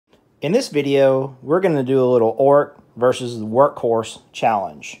In this video, we're going to do a little Oreck versus the Workhorse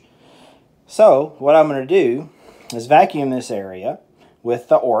challenge. So, what I'm going to do is vacuum this area with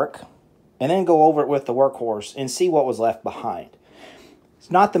the Oreck and then go over it with the Workhorse and see what was left behind.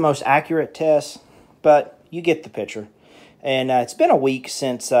 It's not the most accurate test, but you get the picture. And it's been a week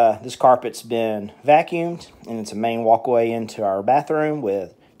since this carpet's been vacuumed, and it's a main walkway into our bathroom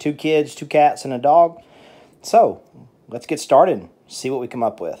with 2 kids, 2 cats, and a dog. So, let's get started and see what we come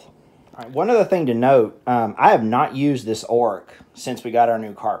up with. All right, one other thing to note, I have not used this Oreck since we got our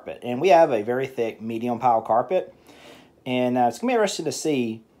new carpet. And we have a very thick medium pile carpet. And it's going to be interesting to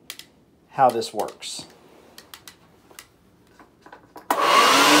see how this works.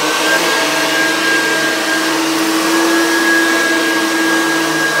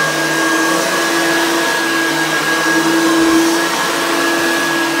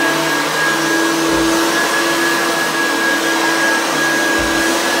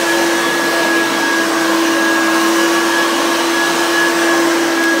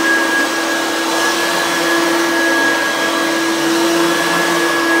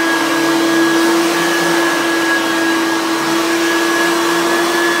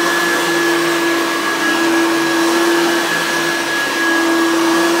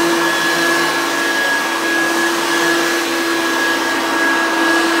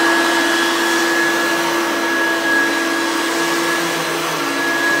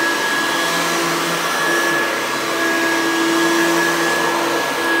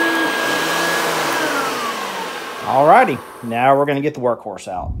 Alrighty, now we're going to get the Workhorse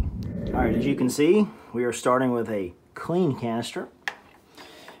out. Alright, as you can see, we are starting with a clean canister.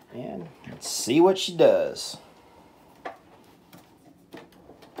 And let's see what she does.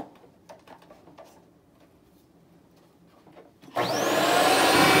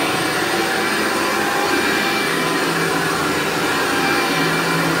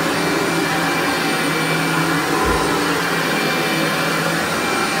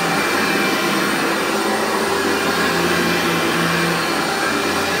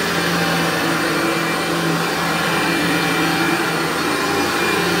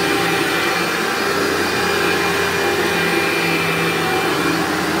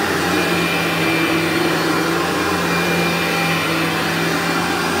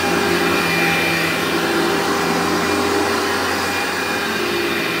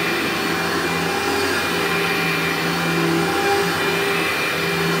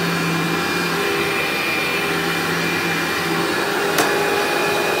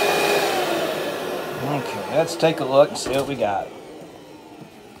 Okay, let's take a look and see what we got.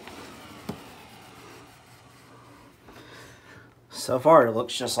 So far, it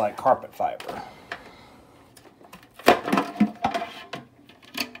looks just like carpet fiber.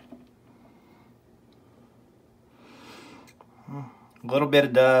 A little bit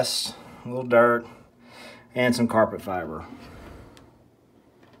of dust, a little dirt, and some carpet fiber.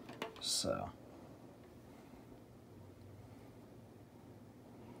 So,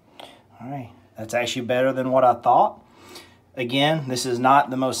 all right. That's actually better than what I thought. Again, this is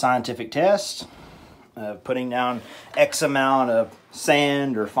not the most scientific test. Putting down X amount of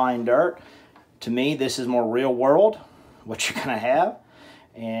sand or fine dirt. To me, this is more real world, what you're gonna have.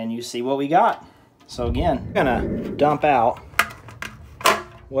 And you see what we got. So again, I'm gonna dump out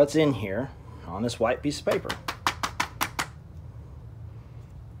what's in here on this white piece of paper.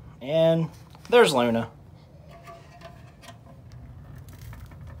 And there's Luna.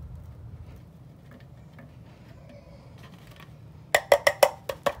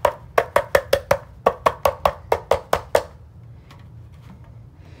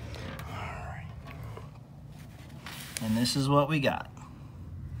 And this is what we got.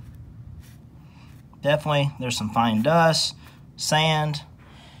 Definitely, there's some fine dust, sand,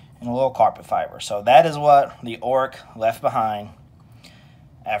 and a little carpet fiber. So that is what the Oreck left behind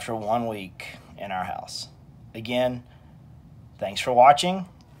after 1 week in our house. Again, thanks for watching,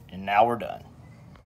 and now we're done.